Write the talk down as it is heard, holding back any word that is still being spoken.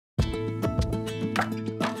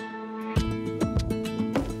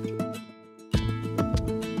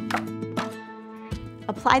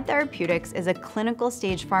Applied Therapeutics is a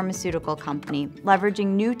clinical-stage pharmaceutical company leveraging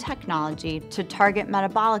new technology to target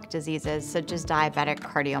metabolic diseases such as diabetic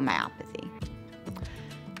cardiomyopathy.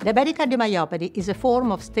 Diabetic cardiomyopathy is a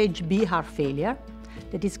form of stage B heart failure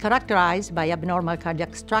that is characterized by abnormal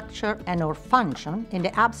cardiac structure and/or function in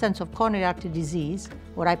the absence of coronary artery disease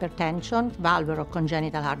or hypertension, valvular or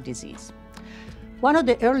congenital heart disease. One of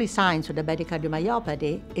the early signs of diabetic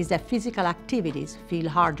cardiomyopathy is that physical activities feel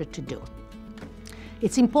harder to do.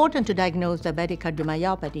 It's important to diagnose diabetic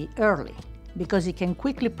cardiomyopathy early because it can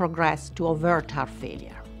quickly progress to overt heart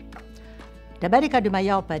failure. Diabetic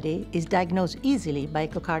cardiomyopathy is diagnosed easily by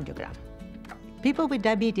echocardiogram. People with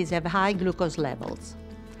diabetes have high glucose levels.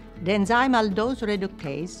 The enzyme aldose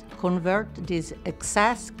reductase converts this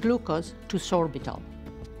excess glucose to sorbitol.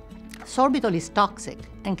 Sorbitol is toxic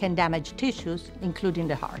and can damage tissues, including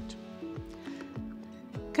the heart.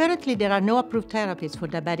 Currently, there are no approved therapies for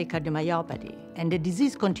diabetic cardiomyopathy, and the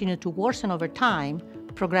disease continues to worsen over time,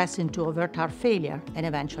 progressing to overt heart failure and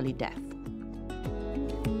eventually death.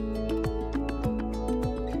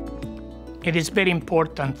 It is very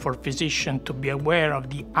important for physicians to be aware of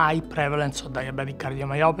the high prevalence of diabetic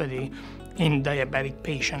cardiomyopathy in diabetic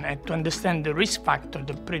patients and to understand the risk factor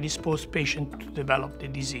that predispose patients to develop the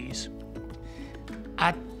disease.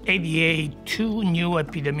 At ADA, 2 new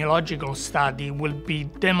epidemiological studies will be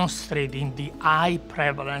demonstrating the high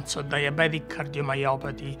prevalence of diabetic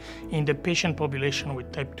cardiomyopathy in the patient population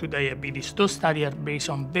with type 2 diabetes. Those studies are based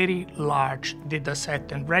on very large data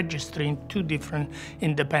set and registering 2 different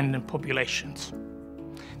independent populations.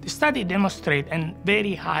 The study demonstrates a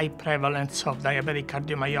very high prevalence of diabetic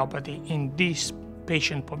cardiomyopathy in this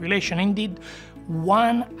patient population. Indeed,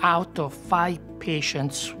 1 out of 5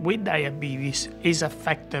 patients with diabetes is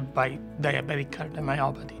affected by diabetic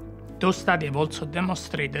cardiomyopathy. Those studies have also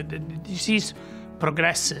demonstrated that the disease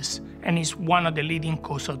progresses and is one of the leading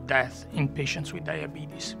causes of death in patients with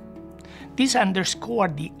diabetes. This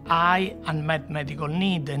underscores the high unmet medical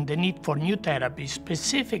need and the need for new therapies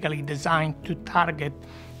specifically designed to target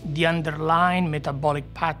the underlying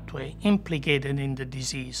metabolic pathway implicated in the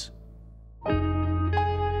disease.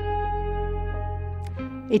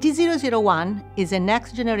 AT-001 is a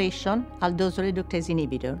next-generation aldose reductase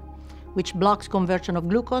inhibitor, which blocks conversion of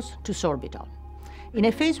glucose to sorbitol. In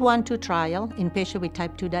a phase 1-2 trial in patients with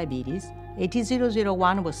type 2 diabetes,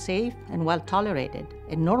 AT-001 was safe and well-tolerated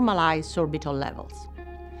and normalized sorbitol levels.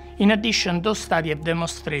 In addition, those studies have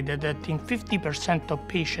demonstrated that in 50% of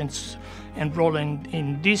patients enrolled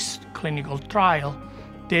in this clinical trial,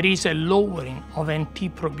 there is a lowering of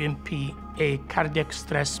NT-proBNP, a cardiac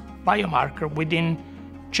stress biomarker, within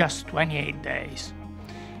just 28 days.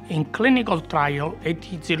 In clinical trial,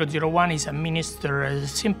 AT-001 is administered as a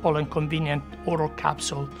simple and convenient oral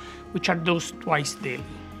capsule, which are dosed twice daily.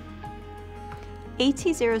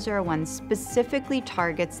 AT-001 specifically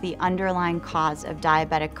targets the underlying cause of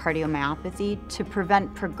diabetic cardiomyopathy to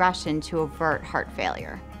prevent progression to overt heart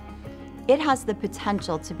failure. It has the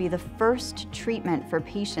potential to be the first treatment for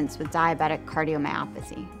patients with diabetic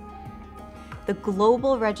cardiomyopathy. The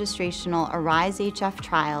global registrational ARISE-HF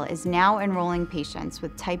trial is now enrolling patients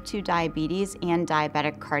with type 2 diabetes and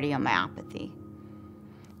diabetic cardiomyopathy.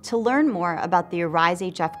 To learn more about the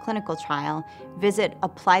ARISE-HF clinical trial, visit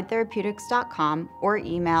appliedtherapeutics.com or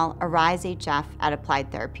email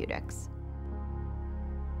arisehf@appliedtherapeutics.